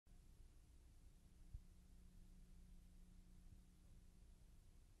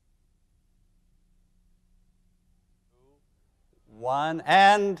one,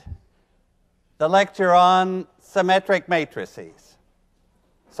 and the lecture on symmetric matrices.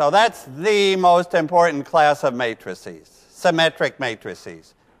 So that's the most important class of matrices, symmetric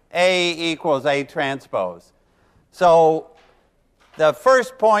matrices. A equals A transpose. So the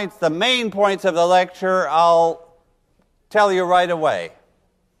first points, the main points of the lecture, I'll tell you right away.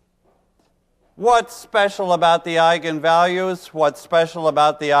 What's special about the eigenvalues? What's special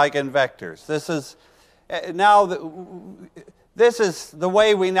about the eigenvectors? This is the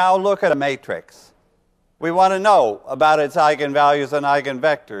way we now look at a matrix. We want to know about its eigenvalues and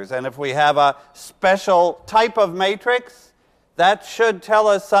eigenvectors. And if we have a special type of matrix, that should tell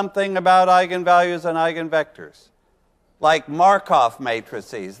us something about eigenvalues and eigenvectors. Like Markov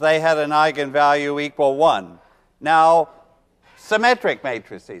matrices, they had an eigenvalue equal 1. Now, symmetric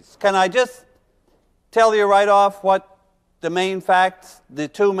matrices. Can I just tell you right off what the main facts, the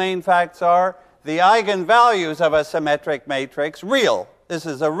two main facts are? The eigenvalues of a symmetric matrix, real. This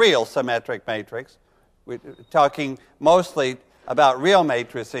is a real symmetric matrix. We're talking mostly about real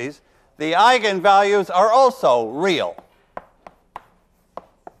matrices. The eigenvalues are also real.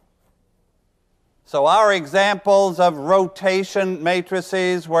 So our examples of rotation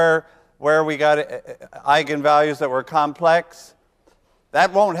matrices where we got eigenvalues that were complex,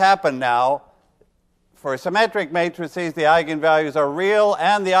 that won't happen now. For symmetric matrices, the eigenvalues are real,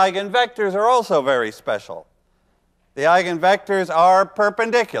 and the eigenvectors are also very special. The eigenvectors are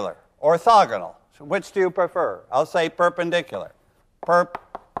perpendicular, orthogonal. Which do you prefer? I'll say perpendicular.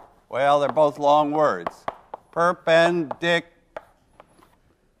 Well, they're both long words. Perpendic.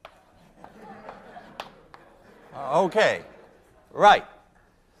 Okay, right.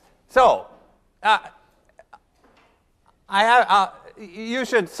 So, you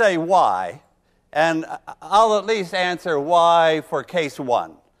should say why, and I'll at least answer why for case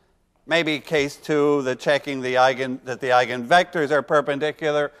 1. Maybe case 2, the checking that the eigenvectors are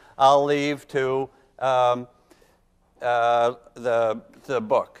perpendicular, I'll leave to the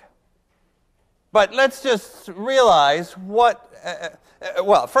book. But let's just realize what,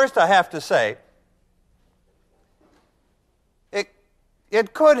 well, first I have to say,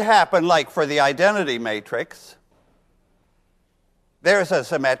 it could happen like for the identity matrix. There's a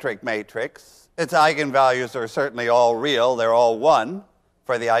symmetric matrix. Its eigenvalues are certainly all real. They're all 1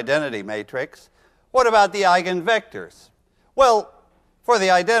 for the identity matrix. What about the eigenvectors? Well, for the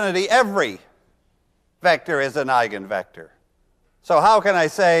identity, every vector is an eigenvector. So how can I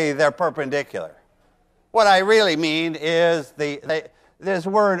say they're perpendicular? What I really mean is this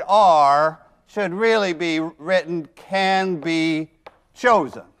word R should really be written can be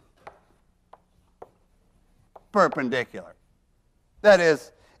chosen. Perpendicular. That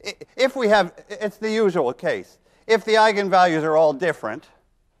is, if we have, it's the usual case. If the eigenvalues are all different,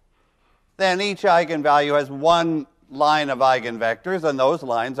 then each eigenvalue has one line of eigenvectors, and those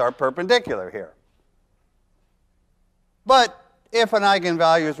lines are perpendicular here. But if an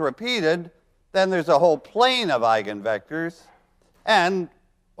eigenvalue is repeated, then there's a whole plane of eigenvectors, and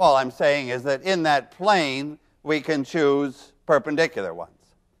all I'm saying is that in that plane, we can choose perpendicular ones.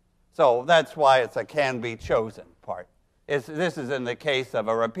 So that's why it's a can be chosen part. This is in the case of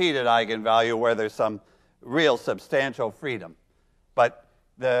a repeated eigenvalue where there's some real substantial freedom. But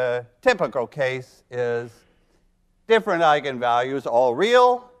the typical case is different eigenvalues, all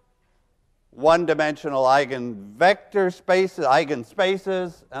real, one-dimensional eigenvector spaces,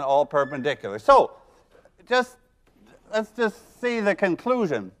 eigenspaces, and all perpendicular. So let's just see the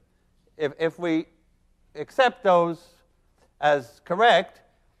conclusion. If we accept those as correct,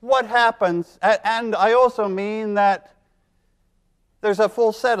 what happens? And I also mean that there's a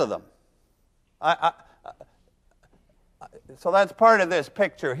full set of them. So that's part of this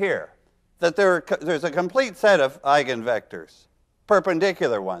picture here, that there's a complete set of eigenvectors,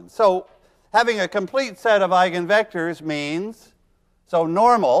 perpendicular ones. So having a complete set of eigenvectors means, so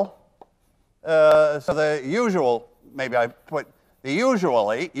normal, so the usual, maybe I put the usual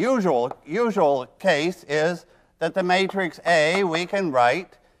case is that the matrix A we can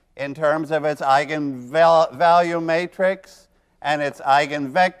write in terms of its eigenvalue matrix and its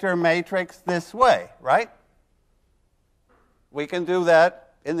eigenvector matrix this way, right? We can do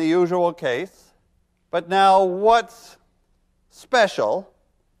that in the usual case. But now what's special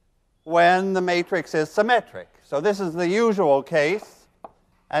when the matrix is symmetric? So this is the usual case.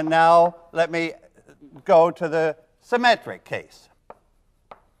 And now let me go to the symmetric case.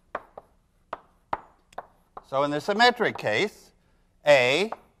 So in the symmetric case,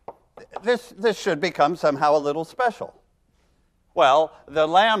 A, this should become somehow a little special. Well, the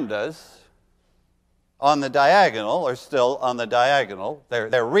lambdas on the diagonal are still on the diagonal.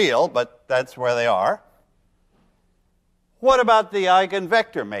 They're real, but that's where they are. What about the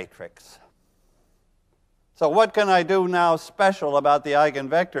eigenvector matrix? So what can I do now special about the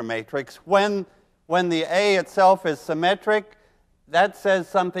eigenvector matrix? When the A itself is symmetric, that says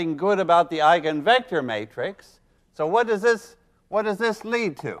something good about the eigenvector matrix. So what does this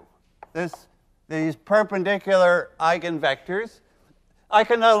lead to? These perpendicular eigenvectors. I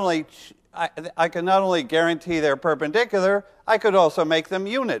can not only guarantee they're perpendicular, I could also make them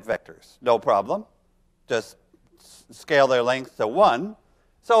unit vectors. No problem. Just scale their length to 1.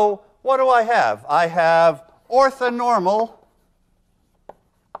 So what do I have? I have orthonormal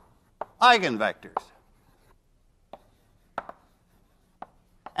eigenvectors.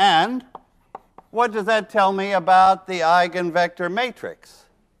 And what does that tell me about the eigenvector matrix?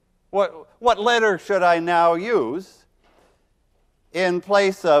 What letter should I now use in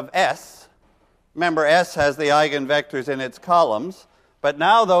place of S? Remember, S has the eigenvectors in its columns, but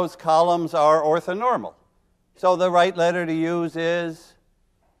now those columns are orthonormal. So the right letter to use is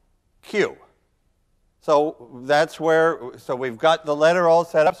Q. So so we've got the letter all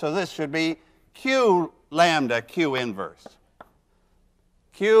set up, so this should be Q lambda Q inverse.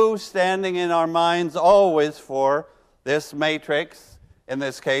 Q standing in our minds always for this matrix. In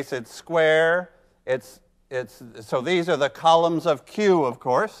this case, it's square. So these are the columns of Q, of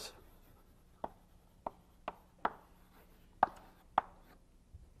course.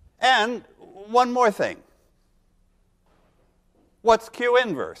 And one more thing. What's Q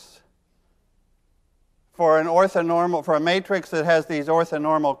inverse? For a matrix that has these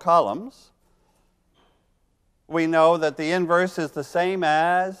orthonormal columns, we know that the inverse is the same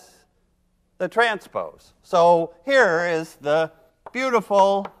as the transpose. So here is the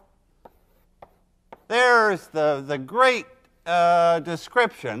beautiful, there's the great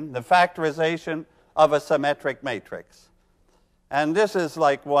description, the factorization of a symmetric matrix. And this is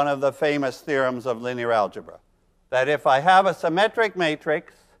like one of the famous theorems of linear algebra, that if I have a symmetric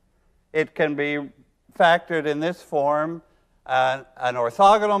matrix, it can be factored in this form, an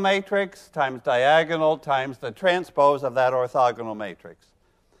orthogonal matrix times diagonal times the transpose of that orthogonal matrix.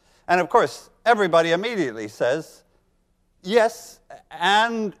 And of course, everybody immediately says, yes,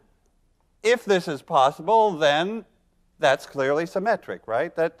 and if this is possible, then that's clearly symmetric,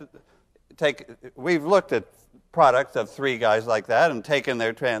 right? We've looked at products of three guys like that and taken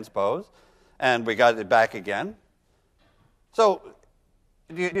their transpose, and we got it back again. So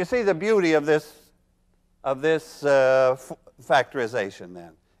do you see the beauty of this factorization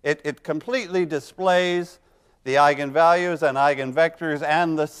then? It completely displays the eigenvalues and eigenvectors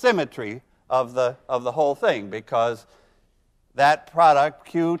and the symmetry of the whole thing, because that product,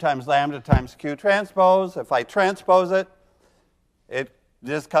 Q times lambda times Q transpose, if I transpose it, it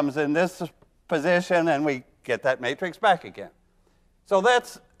just comes in this position and we get that matrix back again. So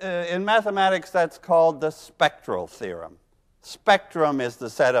that's, in mathematics, that's called the spectral theorem. Spectrum is the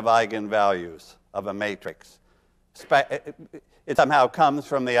set of eigenvalues of a matrix. It somehow comes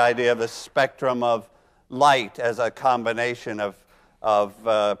from the idea of the spectrum of light as a combination of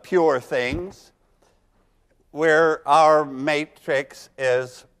pure things, where our matrix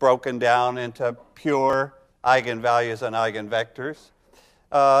is broken down into pure eigenvalues and eigenvectors.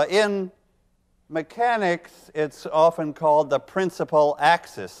 In mechanics, it's often called the principal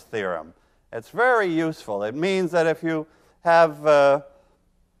axis theorem. It's very useful. It means that if you have,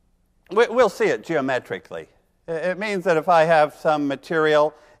 we'll see it geometrically. It means that if I have some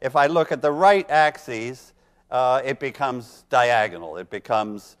material, if I look at the right axes, it becomes diagonal. It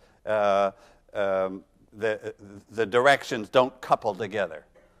becomes, the directions don't couple together.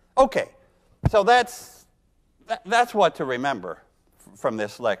 Okay, so that's what to remember from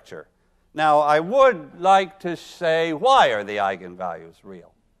this lecture. Now, I would like to say, why are the eigenvalues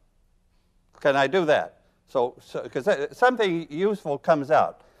real? Can I do that? So because something useful comes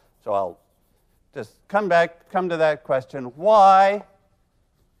out. So I'll just come to that question. Why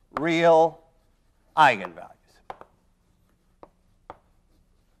real eigenvalues?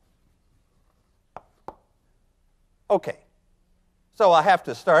 Okay. So I have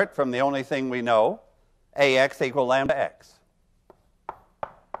to start from the only thing we know, ax equal lambda x.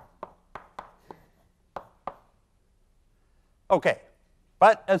 Okay.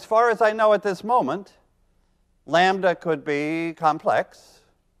 But as far as I know at this moment, lambda could be complex.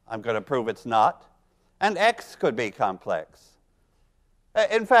 I'm going to prove it's not. And x could be complex.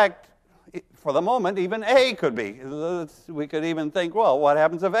 In fact, for the moment, even a could be. We could even think, well, what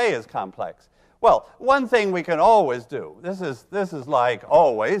happens if a is complex? Well, one thing we can always do, this is like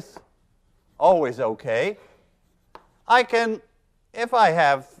always okay. If I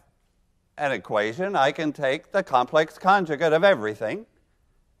have an equation, I can take the complex conjugate of everything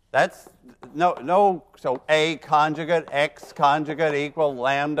That's no, so A conjugate, X conjugate equal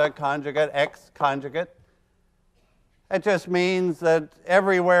lambda conjugate, X conjugate. It just means that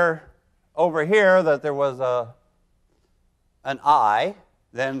everywhere over here that there was an I,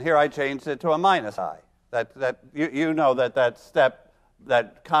 then here I changed it to a minus I. You know that step,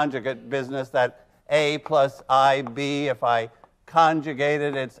 that conjugate business, that A plus IB, if I conjugate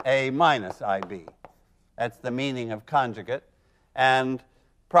it, it's A minus IB. That's the meaning of conjugate. And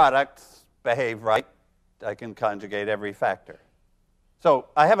products behave right. I can conjugate every factor. So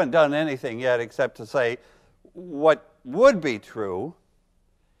I haven't done anything yet except to say what would be true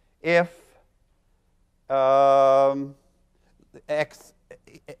if X,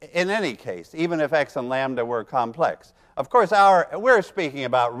 in any case, even if X and lambda were complex. Of course, we're speaking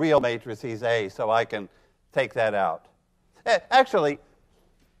about real matrices A, so I can take that out. Actually,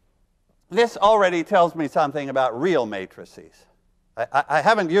 this already tells me something about real matrices. I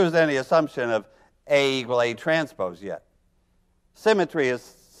haven't used any assumption of A equal A transpose yet. Symmetry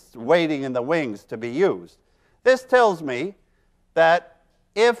is waiting in the wings to be used. This tells me that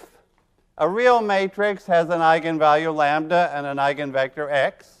if a real matrix has an eigenvalue lambda and an eigenvector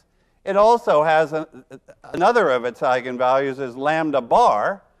x, it also has another of its eigenvalues is lambda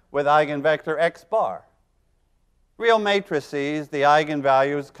bar with eigenvector x bar. Real matrices, the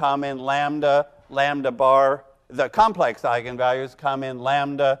eigenvalues come in lambda, lambda bar. The complex eigenvalues come in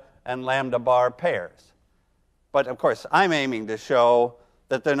lambda and lambda bar pairs. But of course, I'm aiming to show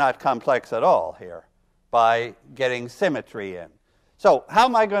that they're not complex at all here by getting symmetry in. So how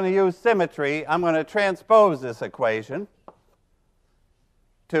am I going to use symmetry? I'm going to transpose this equation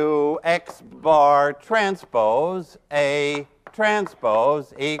to x bar transpose A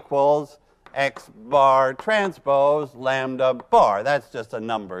transpose equals x bar transpose lambda bar. That's just a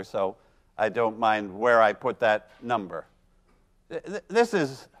number, so I don't mind where I put that number. This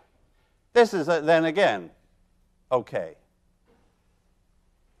is then again okay.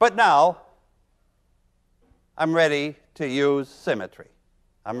 But now I'm ready to use symmetry.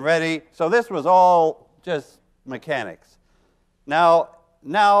 I'm ready. So this was all just mechanics. Now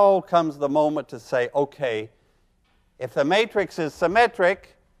comes the moment to say, okay, if the matrix is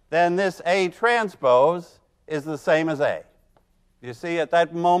symmetric, then this A transpose is the same as A. You see, at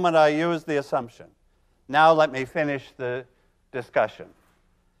that moment I used the assumption. Now let me finish the discussion.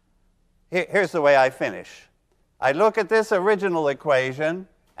 Here's the way I finish. I look at this original equation,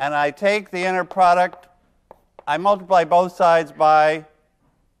 and I take the inner product. I multiply both sides by,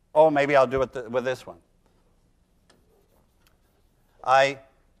 maybe I'll do it with this one. I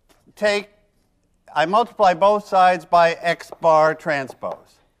multiply both sides by x bar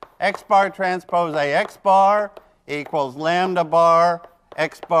transpose. X bar transpose A x bar equals lambda bar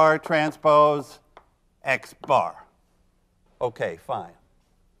x bar transpose x bar. Okay, fine.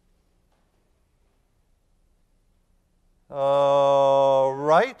 All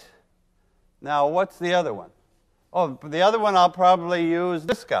right. Now, what's the other one? Oh, the other one I'll probably use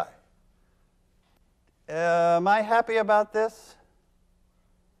this guy. Am I happy about this?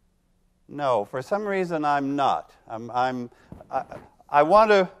 No, for some reason I'm not. I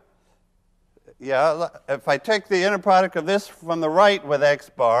want to, if I take the inner product of this from the right with x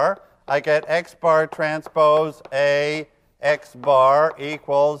bar, I get x bar transpose A x bar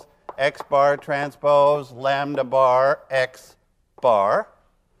equals x bar transpose lambda bar x bar.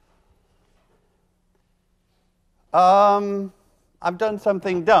 I've done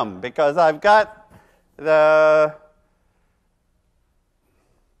something dumb because I've got I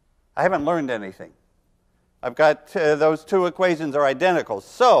haven't learned anything. I've got those two equations are identical.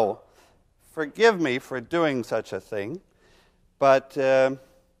 So forgive me for doing such a thing, but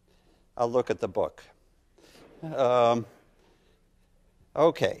I'll look at the book.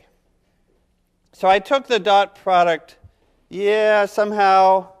 Okay. So I took the dot product. Yeah,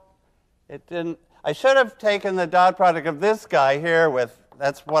 somehow it didn't. I should have taken the dot product of this guy here with,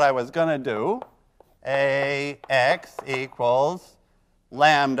 that's what I was going to do. AX equals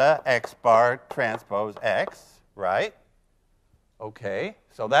lambda x bar transpose x, right? Okay,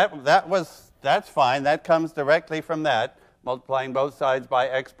 so that's fine. That comes directly from that, multiplying both sides by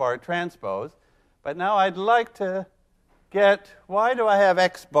x bar transpose. But now I'd like to get, why do I have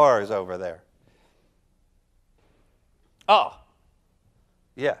x bars over there? Oh,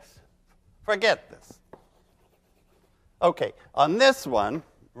 yes. Forget this. Okay, on this one,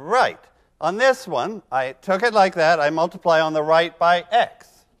 right. On this one, I took it like that. I multiply on the right by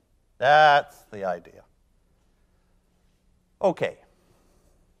x. That's the idea. Okay.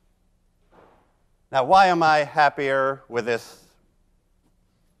 Now, why am I happier with this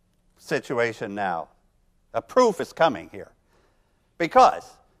situation now? A proof is coming here.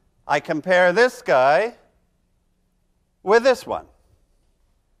 Because I compare this guy with this one.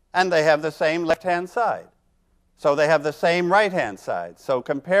 And they have the same left-hand side. So they have the same right-hand side. So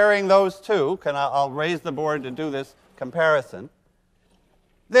comparing those two, I'll raise the board to do this comparison.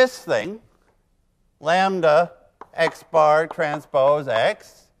 This thing, lambda x bar transpose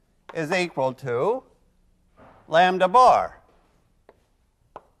x, is equal to lambda bar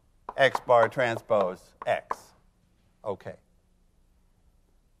x bar transpose x. Okay.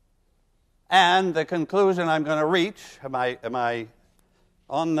 And the conclusion I'm going to reach, am I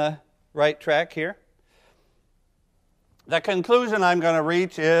on the right track here? The conclusion I'm going to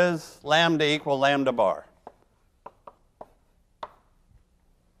reach is lambda equal lambda bar.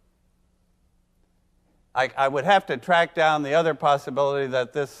 I would have to track down the other possibility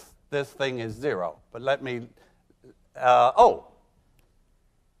that this thing is 0. But let me, oh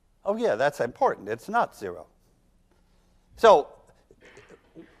yeah, that's important. It's not 0. So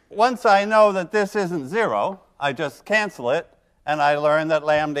once I know that this isn't 0, I just cancel it, and I learn that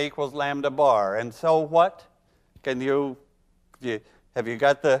lambda equals lambda bar. And so what? Have you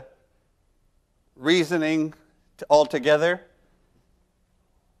got the reasoning all together?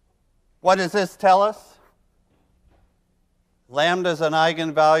 What does this tell us? Lambda is an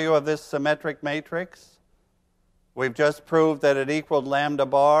eigenvalue of this symmetric matrix. We've just proved that it equaled lambda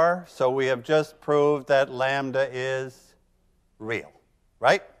bar, so we have just proved that lambda is real,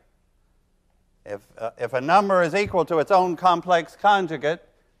 right? If a number is equal to its own complex conjugate,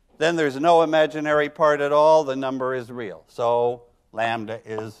 then there's no imaginary part at all. The number is real. So lambda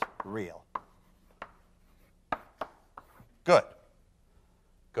is real. Good.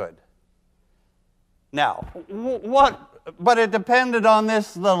 Good. Now, but it depended on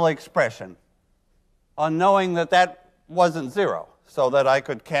this little expression, on knowing that that wasn't 0, so that I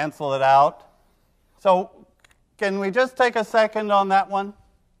could cancel it out. So can we just take a second on that one?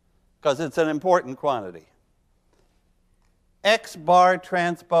 Because it's an important quantity. X bar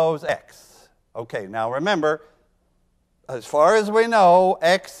transpose x. Okay, now remember, as far as we know,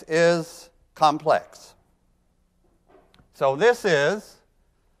 x is complex. So this is,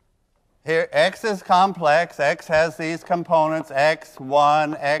 here, x is complex. X has these components,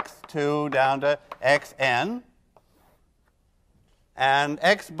 x1, x2, down to xn. And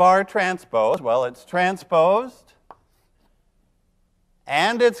x bar transpose, well, it's transposed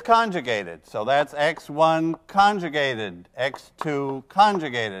and it's conjugated. So that's x1 conjugated, x2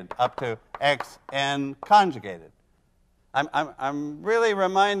 conjugated, up to xn conjugated. I'm really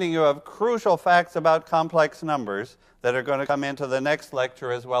reminding you of crucial facts about complex numbers that are going to come into the next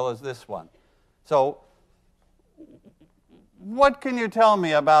lecture as well as this one. So what can you tell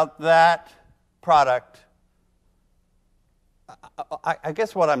me about that product? I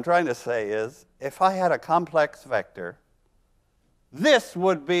guess what I'm trying to say is, if I had a complex vector, this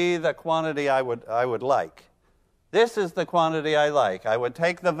would be the quantity I would like. This is the quantity I like. I would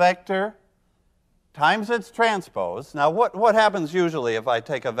take the vector times its transpose. Now, what happens usually if I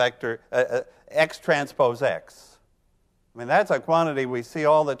take a vector, x transpose x? I mean, that's a quantity we see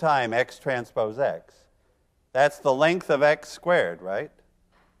all the time, x transpose x. That's the length of x squared, right?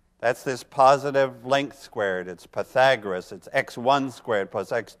 That's this positive length squared. It's Pythagoras. It's x1 squared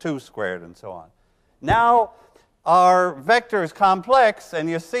plus x2 squared, and so on. Now, our vector is complex, and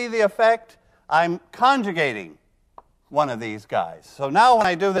you see the effect? I'm conjugating one of these guys. So now when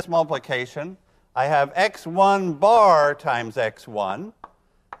I do this multiplication, I have x1 bar times x1,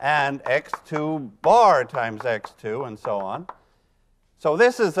 and x2 bar times x2, and so on. So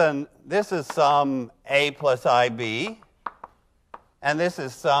this is some a plus ib, and this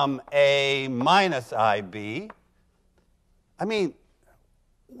is some a minus ib. I mean,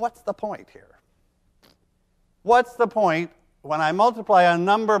 what's the point here? What's the point when I multiply a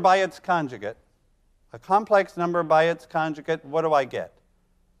number by its conjugate, a complex number by its conjugate? What do I get?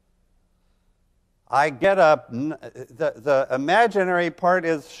 I get the imaginary part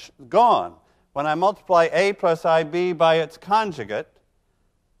is gone. When I multiply a plus ib by its conjugate,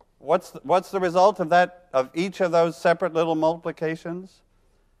 what's the result of that, of each of those separate little multiplications?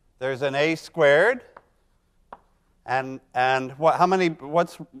 There's an a squared, and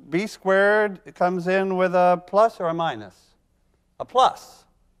what's b squared comes in with a plus or a minus? A plus.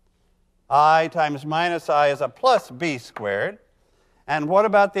 I times minus I is a plus b squared. And what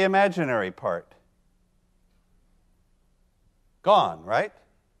about the imaginary part? Gone, right?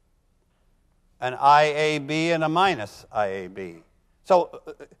 An IAB and a minus IAB. So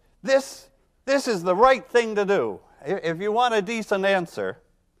this is the right thing to do. If you want a decent answer,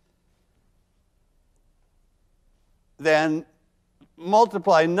 then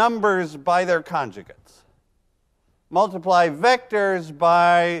multiply numbers by their conjugates. multiply vectors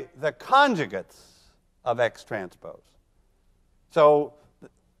by the conjugates of X transpose. So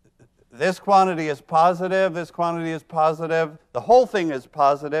this quantity is positive, this quantity is positive, the whole thing is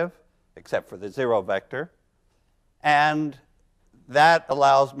positive, except for the zero vector, and that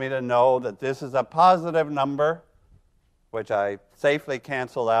allows me to know that this is a positive number, which I safely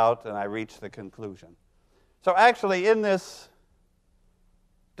cancel out, and I reach the conclusion. So actually, in this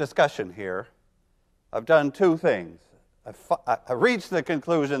discussion here, I've done two things. I reached the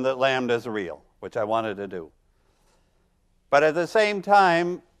conclusion that lambda is real, which I wanted to do. But at the same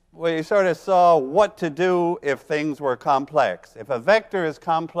time, we sort of saw what to do if things were complex. If a vector is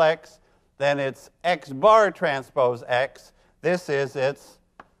complex, then it's x bar transpose x. This is its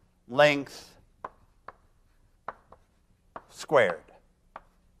length squared.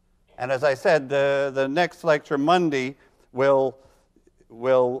 And as I said, the next lecture, Monday, will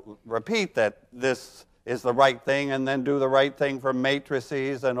repeat that this is the right thing and then do the right thing for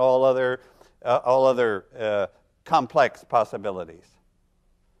matrices and all other complex possibilities.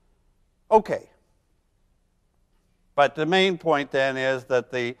 Okay. But the main point then is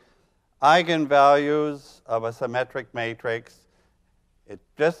that the eigenvalues of a symmetric matrix,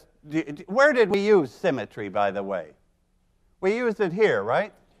 where did we use symmetry, by the way? We used it here,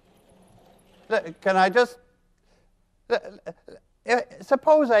 right? Can I just,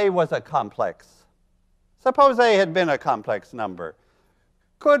 suppose A was a complex. Suppose A had been a complex number.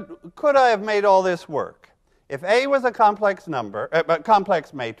 Could I have made all this work? If A was a complex number,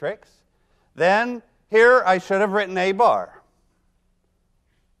 complex matrix, then here I should have written A bar.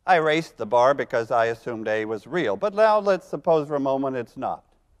 I erased the bar because I assumed A was real. But now let's suppose for a moment it's not.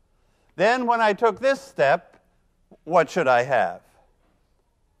 Then when I took this step, what should I have?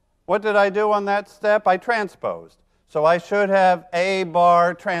 What did I do on that step? I transposed. So I should have A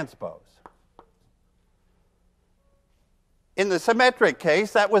bar transpose. In the symmetric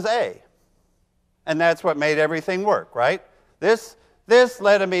case, that was A. And that's what made everything work, right? This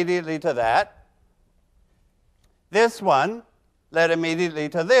led immediately to that. This one led immediately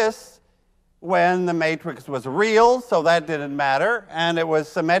to this when the matrix was real, so that didn't matter, and it was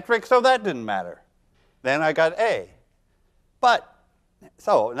symmetric, so that didn't matter. Then I got A.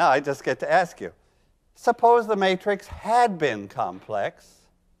 So now I just get to ask you, suppose the matrix had been complex,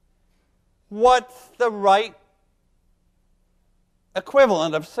 what's the right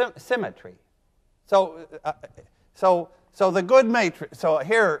equivalent of symmetry? So the good matrix, so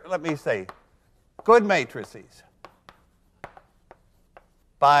here, let me say, good matrices.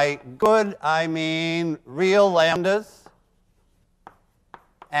 By good, I mean real lambdas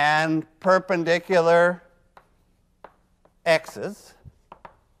and perpendicular x's.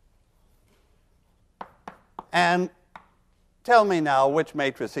 And tell me now which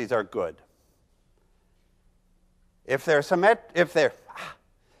matrices are good. If they're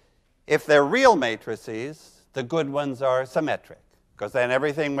real matrices, the good ones are symmetric, because then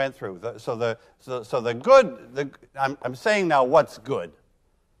everything went through. I'm saying now what's good.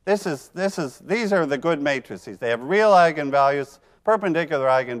 These are the good matrices. They have real eigenvalues, perpendicular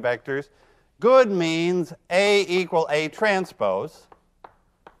eigenvectors. Good means A equal A transpose,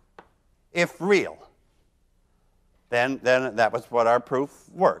 if real. Then that was what our proof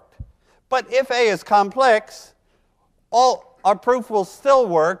worked. But if A is complex, our proof will still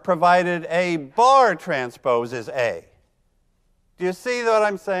work provided A bar transpose is A. Do you see what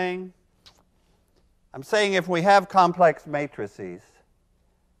I'm saying? I'm saying if we have complex matrices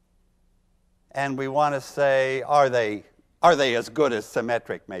and we want to say, are they as good as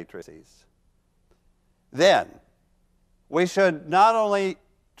symmetric matrices? Then we should not only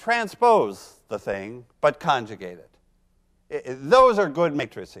transpose the thing, but conjugate it. Those are good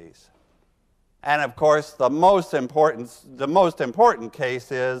matrices. And of course, the most important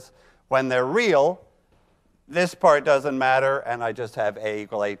case is when they're real, this part doesn't matter, and I just have A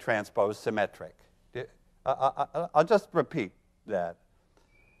equal A transpose symmetric. I'll just repeat that.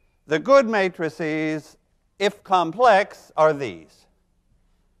 The good matrices, if complex, are these.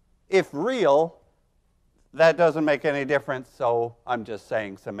 If real, that doesn't make any difference, so I'm just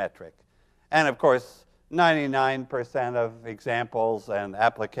saying symmetric. And of course, 99% of examples and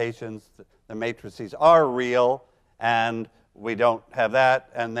applications, the matrices are real, and we don't have that,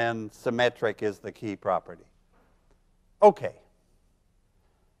 and then symmetric is the key property. Okay.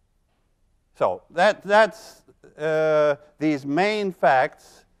 So that's these main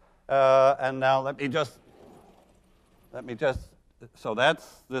facts, and now let me just, so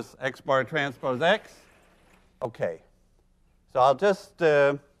that's this x bar transpose x. Okay. So I'll just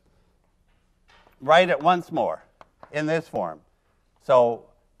write it once more in this form. So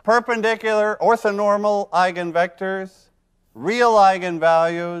perpendicular orthonormal eigenvectors, real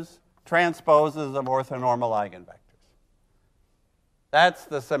eigenvalues, transposes of orthonormal eigenvectors. That's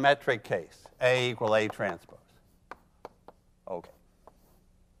the symmetric case, A equal A transpose. Okay.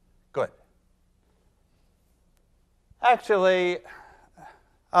 Good. Actually,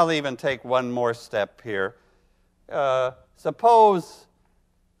 I'll even take one more step here. Suppose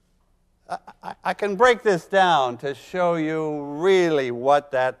I can break this down to show you really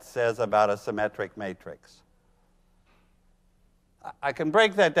what that says about a symmetric matrix. I can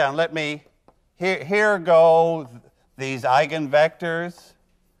break that down. Let me, here go these eigenvectors.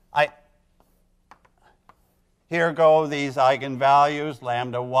 Here go these eigenvalues,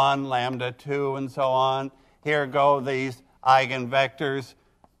 lambda 1, lambda 2, and so on. Here go these eigenvectors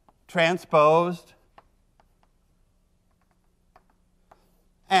transposed.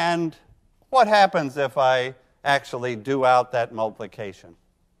 And what happens if I actually do out that multiplication?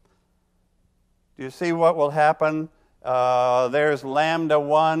 Do you see what will happen? There's lambda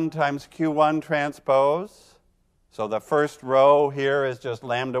 1 times q1 transpose. So the first row here is just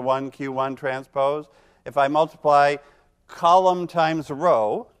lambda 1 q1 transpose. If I multiply column times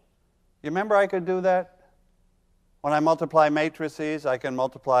row, you remember I could do that? When I multiply matrices, I can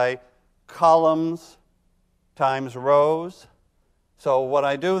multiply columns times rows. So when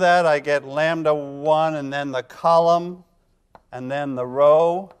I do that, I get lambda 1 and then the column and then the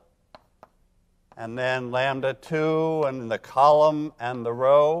row, and then lambda 2 and the column and the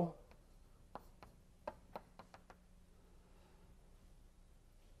row.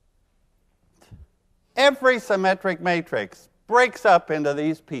 Every symmetric matrix breaks up into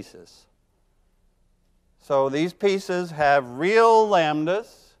these pieces. So these pieces have real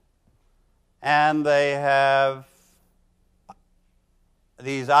lambdas, and they have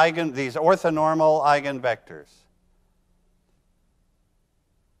these orthonormal eigenvectors.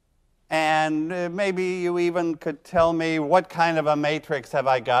 And maybe you even could tell me what kind of a matrix have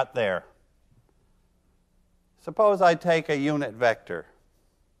I got there. Suppose I take a unit vector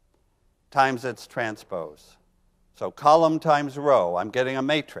times its transpose. So column times row, I'm getting a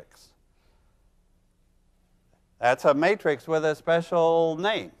matrix. That's a matrix with a special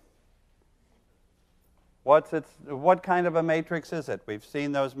name. What kind of a matrix is it? We've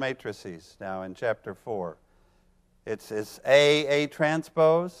seen those matrices now in chapter 4. It's A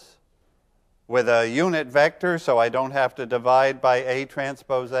transpose with a unit vector, so I don't have to divide by A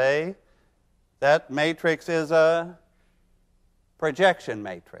transpose A. That matrix is a projection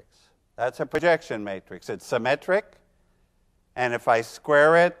matrix. That's a projection matrix. It's symmetric, and if I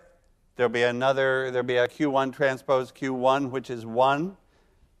square it, there'll be a Q1 transpose Q1, which is 1.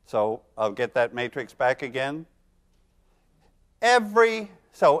 So I'll get that matrix back again. Every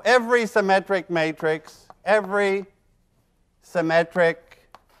symmetric matrix, every symmetric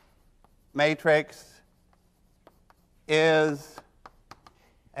matrix is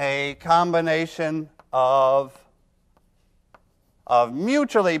a combination of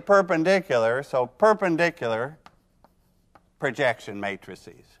mutually perpendicular, so perpendicular projection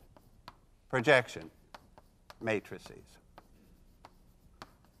matrices. Projection matrices.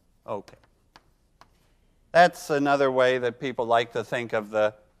 Okay. That's another way that people like to think of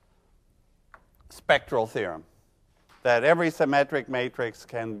the spectral theorem, that every symmetric matrix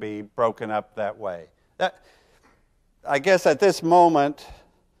can be broken up that way. I guess at this moment,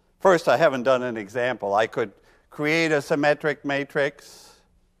 first I haven't done an example. I could create a symmetric matrix,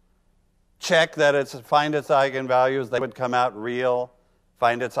 check that find its eigenvalues, they would come out real,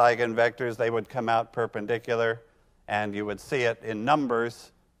 find its eigenvectors, they would come out perpendicular, and you would see it in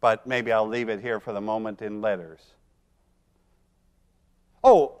numbers, but maybe I'll leave it here for the moment in letters.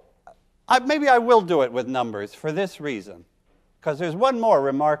 Oh, maybe I will do it with numbers for this reason, because there's one more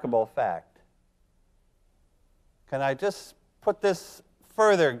remarkable fact. Can I just put this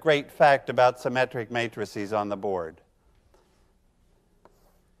further great fact about symmetric matrices on the board?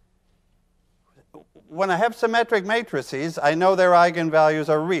 When I have symmetric matrices, I know their eigenvalues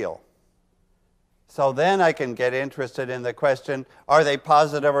are real. So then I can get interested in the question, are they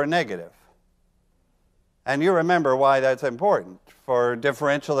positive or negative? And you remember why that's important. For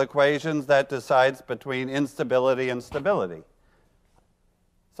differential equations, that decides between instability and stability.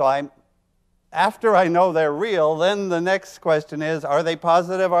 So after I know they're real, then the next question is, are they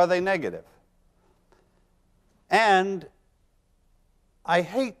positive, are they negative? And I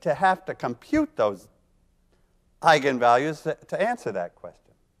hate to have to compute those eigenvalues to answer that question.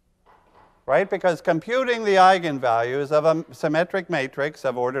 Right? Because computing the eigenvalues of a symmetric matrix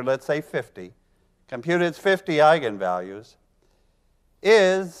of order, let's say 50, compute its 50 eigenvalues,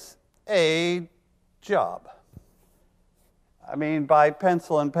 is a job. I mean, by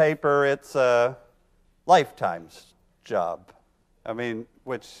pencil and paper, it's a lifetime's job. I mean,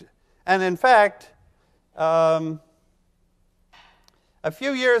 and in fact, a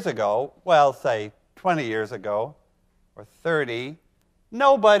few years ago, well, say 20 years ago, or 30,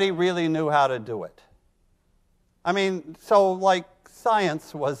 nobody really knew how to do it. I mean, so like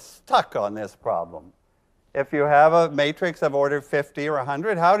science was stuck on this problem. If you have a matrix of order 50 or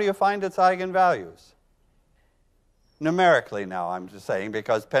 100, how do you find its eigenvalues? Numerically now, I'm just saying,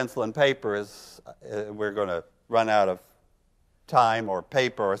 because pencil and paper is, we're going to run out of time or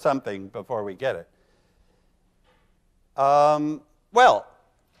paper or something before we get it. Well,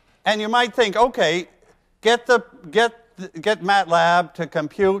 and you might think, okay, get MATLAB to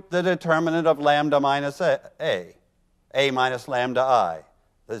compute the determinant of lambda minus a minus lambda I,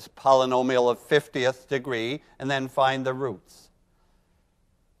 this polynomial of 50th degree, and then find the roots.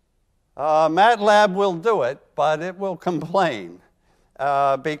 MATLAB will do it, but it will complain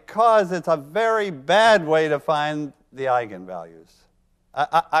because it's a very bad way to find the eigenvalues.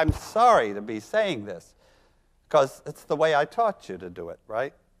 I'm sorry to be saying this, because it's the way I taught you to do it,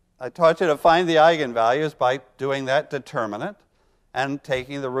 right? I taught you to find the eigenvalues by doing that determinant and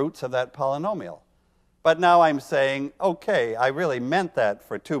taking the roots of that polynomial. But now I'm saying, okay, I really meant that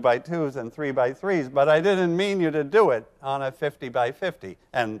for 2 by 2s and 3 by 3s, but I didn't mean you to do it on a 50 by 50.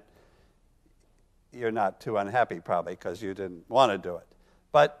 And you're not too unhappy, probably, because you didn't want to do it.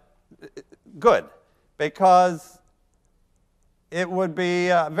 But good, because it would be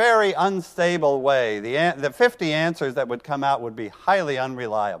a very unstable way. The 50 answers that would come out would be highly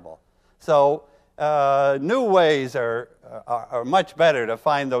unreliable. So new ways are much better to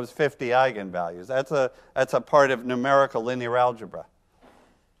find those 50 eigenvalues. That's a part of numerical linear algebra.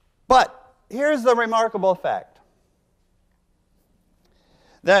 But here's the remarkable fact,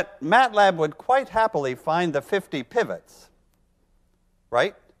 that MATLAB would quite happily find the 50 pivots,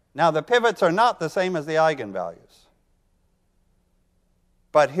 right? Now, the pivots are not the same as the eigenvalues.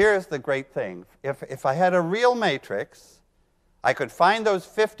 But here's the great thing. If I had a real matrix, I could find those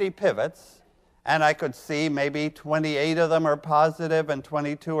 50 pivots, and I could see maybe 28 of them are positive and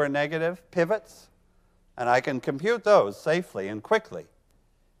 22 are negative pivots. And I can compute those safely and quickly.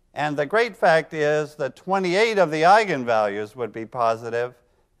 And the great fact is that 28 of the eigenvalues would be positive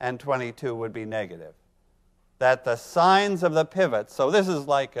and 22 would be negative. That the signs of the pivots, so this is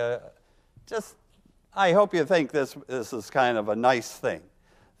like I hope you think this is kind of a nice thing,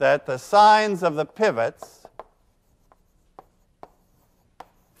 that the signs of the pivots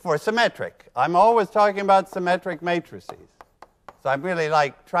for symmetric, I'm always talking about symmetric matrices. So I'm really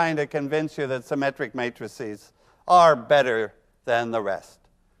like trying to convince you that symmetric matrices are better than the rest.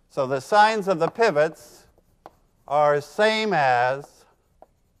 So the signs of the pivots are same as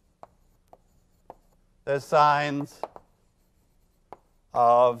the signs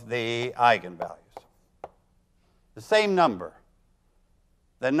of the eigenvalues. The same number.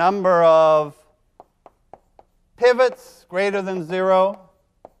 The number of pivots greater than 0,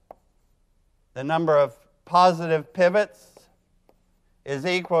 the number of positive pivots is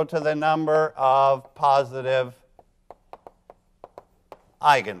equal to the number of positive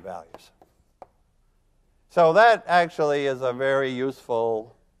eigenvalues. So that actually is a very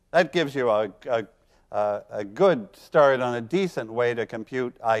useful, that gives you a good start on a decent way to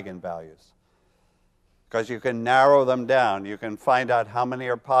compute eigenvalues. Because you can narrow them down. You can find out how many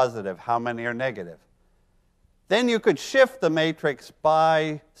are positive, how many are negative. Then you could shift the matrix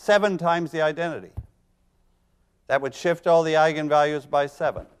by 7 times the identity. That would shift all the eigenvalues by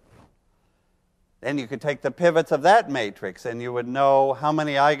 7. Then you could take the pivots of that matrix, and you would know how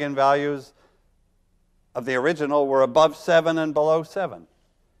many eigenvalues of the original were above 7 and below 7.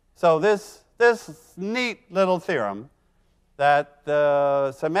 So this neat little theorem that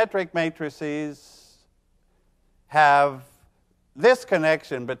the symmetric matrices have this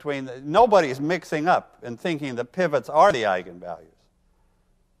connection between, nobody's mixing up and thinking the pivots are the eigenvalues.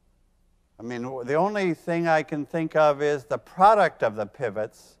 I mean, the only thing I can think of is the product of the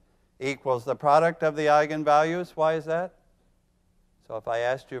pivots equals the product of the eigenvalues. Why is that? So if I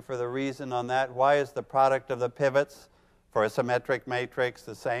asked you for the reason on that, why is the product of the pivots for a symmetric matrix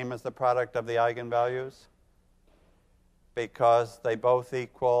the same as the product of the eigenvalues? Because they both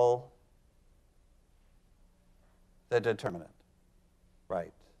equal the determinant.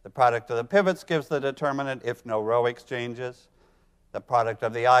 Right. The product of the pivots gives the determinant if no row exchanges. The product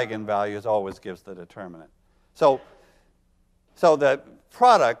of the eigenvalues always gives the determinant. So the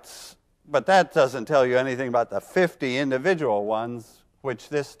products, but that doesn't tell you anything about the 50 individual ones, which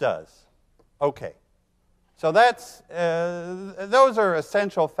this does. Okay. So that's, those are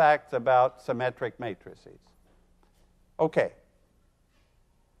essential facts about symmetric matrices. Okay.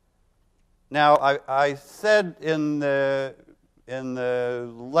 Now, I said in the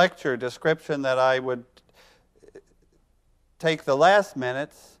lecture description that I would take the last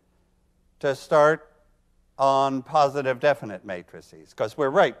minutes to start on positive definite matrices, because we're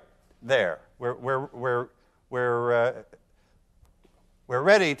right there. We're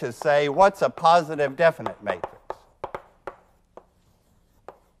ready to say, what's a positive definite matrix?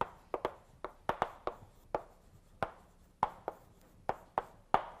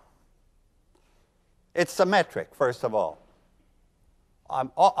 It's symmetric, first of all.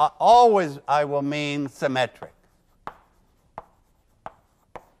 Always I will mean symmetric.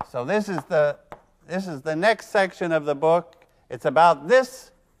 So this is the next section of the book. It's about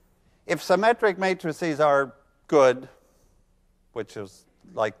this. If symmetric matrices are good, which is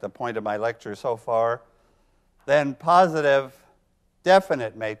like the point of my lecture so far, then positive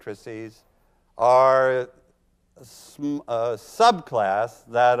definite matrices are a subclass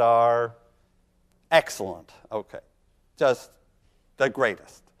that are excellent. Okay, just the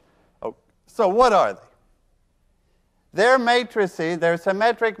greatest. Okay. So what are they? They're matrices, they're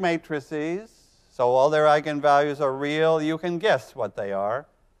symmetric matrices, so all their eigenvalues are real. You can guess what they are.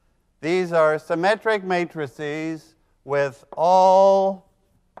 These are symmetric matrices with all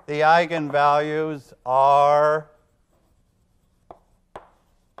the eigenvalues are,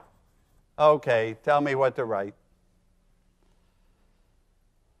 okay, tell me what to write.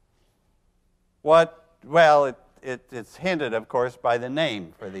 What? Well, it's hinted, of course, by the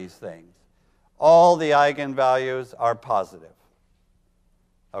name for these things. All the eigenvalues are positive.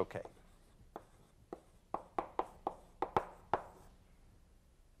 Okay.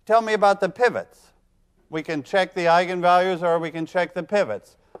 Tell me about the pivots. We can check the eigenvalues or we can check the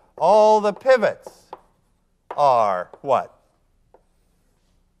pivots. All the pivots are what?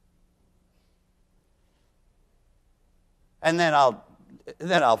 And then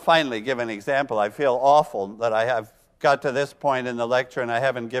I'll finally give an example. I feel awful that I have got to this point in the lecture and I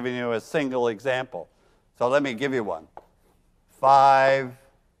haven't given you a single example. So let me give you one. 5,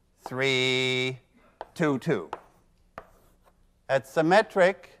 3, 2, 2. That's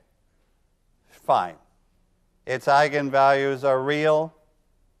symmetric. Fine. Its eigenvalues are real,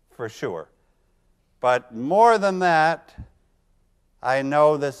 for sure. But more than that, I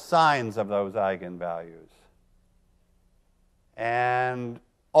know the signs of those eigenvalues. And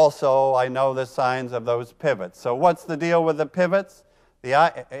also, I know the signs of those pivots. So what's the deal with the pivots?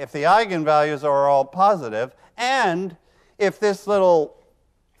 If the eigenvalues are all positive, and if this little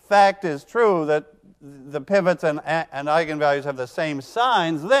fact is true that the pivots and eigenvalues have the same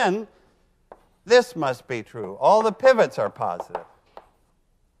signs, then this must be true. All the pivots are positive.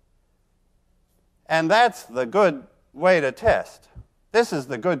 And that's the good way to test. This is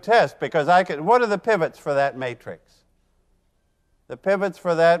the good test because what are the pivots for that matrix? The pivots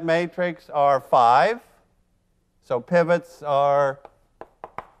for that matrix are 5. So pivots are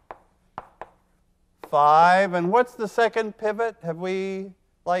 5. And what's the second pivot? Have we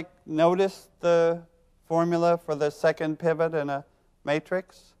noticed the formula for the second pivot in a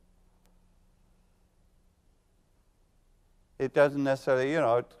matrix? It doesn't necessarily,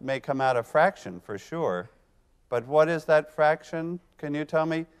 it may come out a fraction for sure. But what is that fraction? Can you tell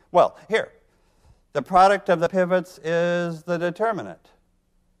me? Well, here. The product of the pivots is the determinant.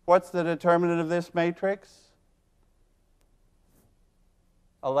 What's the determinant of this matrix?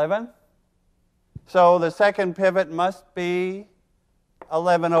 11. So the second pivot must be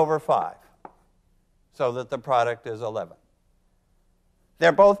 11 over 5, so that the product is 11.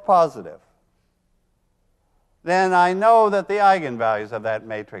 They're both positive. Then I know that the eigenvalues of that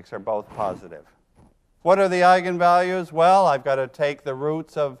matrix are both positive. What are the eigenvalues? Well, I've got to take the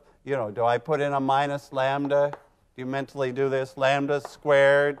roots of, do I put in a minus lambda? Do you mentally do this? Lambda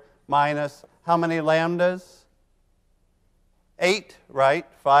squared minus, how many lambdas? 8, right?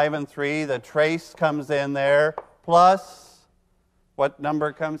 5 and 3. The trace comes in there. Plus, what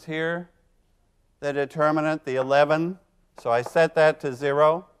number comes here? The determinant, the 11. So I set that to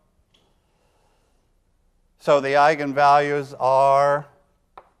 0. So the eigenvalues are,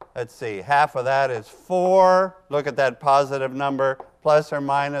 let's see, half of that is 4. Look at that positive number. Plus or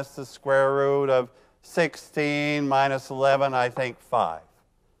minus the square root of 16 minus 11, I think 5.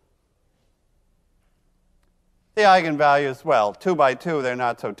 The eigenvalues, well, 2 by 2, they're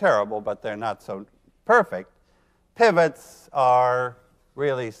not so terrible, but they're not so perfect. Pivots are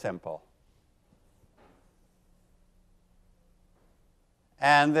really simple.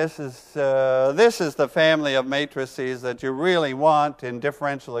 And this is the family of matrices that you really want in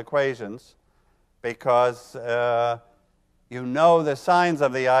differential equations because you know the signs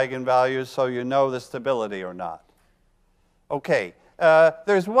of the eigenvalues, so you know the stability or not. Okay,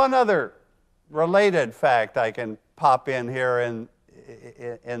 there's one other related fact I can pop in here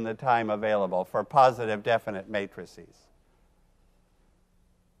in the time available for positive definite matrices.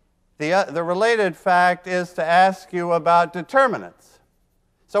 The related fact is to ask you about determinants.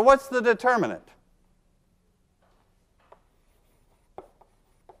 So what's the determinant?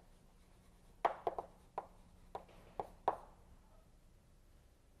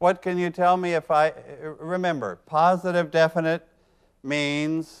 What can you tell me if remember, positive definite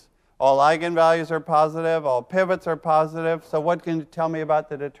means all eigenvalues are positive, all pivots are positive. So what can you tell me about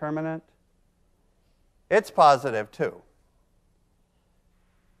the determinant? It's positive too.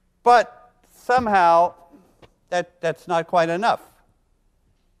 But somehow that's not quite enough.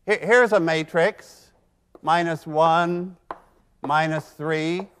 Here's a matrix, -1,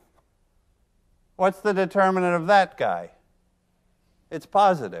 -3. What's the determinant of that guy? It's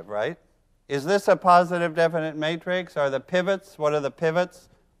positive, right? Is this a positive definite matrix? Are the pivots, what are the pivots?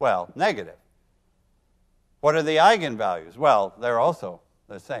 Well, negative. What are the eigenvalues? Well, they're also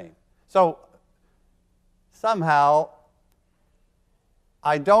the same. So somehow,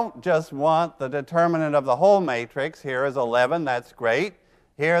 I don't just want the determinant of the whole matrix. Here is 11, that's great.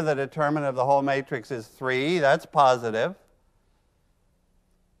 Here the determinant of the whole matrix is 3, that's positive.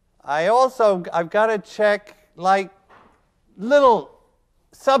 I've got to check like little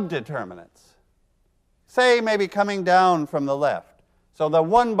subdeterminants. Say maybe coming down from the left. So the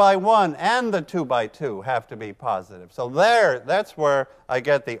 1 by 1 and the 2 by 2 have to be positive. So that's where I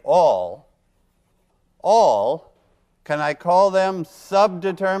get the all. All, can I call them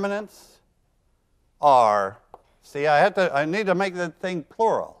subdeterminants? Are. See, I need to make the thing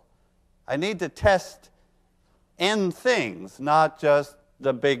plural. I need to test n things, not just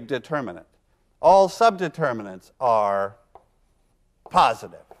the big determinant. All subdeterminants are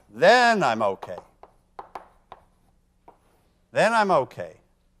positive. Then I'm okay. Then I'm okay.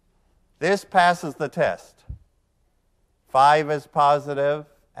 This passes the test. 5 is positive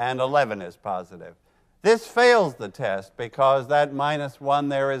and 11 is positive. This fails the test because that -1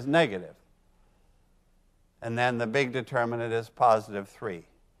 there is negative. And then the big determinant is +3.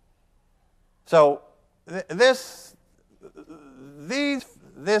 So this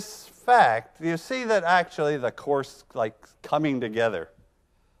fact, you see that actually the course like coming together.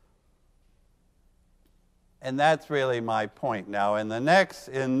 And that's really my point. Now, in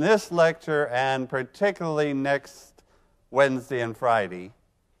this lecture, and particularly next Wednesday and Friday,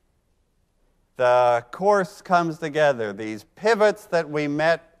 the course comes together. These pivots that we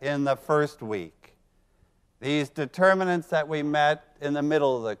met in the first week, these determinants that we met in the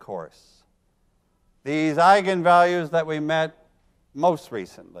middle of the course, these eigenvalues that we met most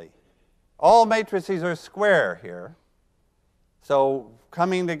recently. All matrices are square here. So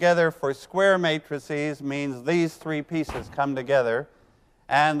coming together for square matrices means these three pieces come together,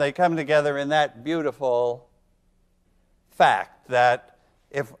 and they come together in that beautiful fact that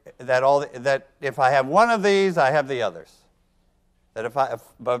if I have one of these, I have the others.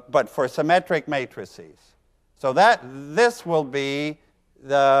 But for symmetric matrices. So this will be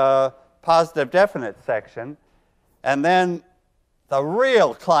the positive definite section, and then the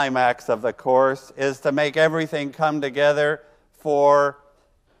real climax of the course is to make everything come together for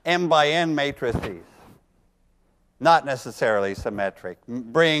m by n matrices, not necessarily symmetric.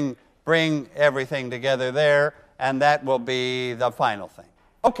 Bring everything together there, and that will be the final thing.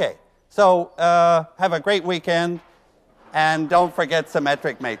 Okay, so have a great weekend, and don't forget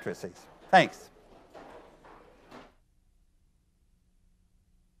symmetric matrices. Thanks.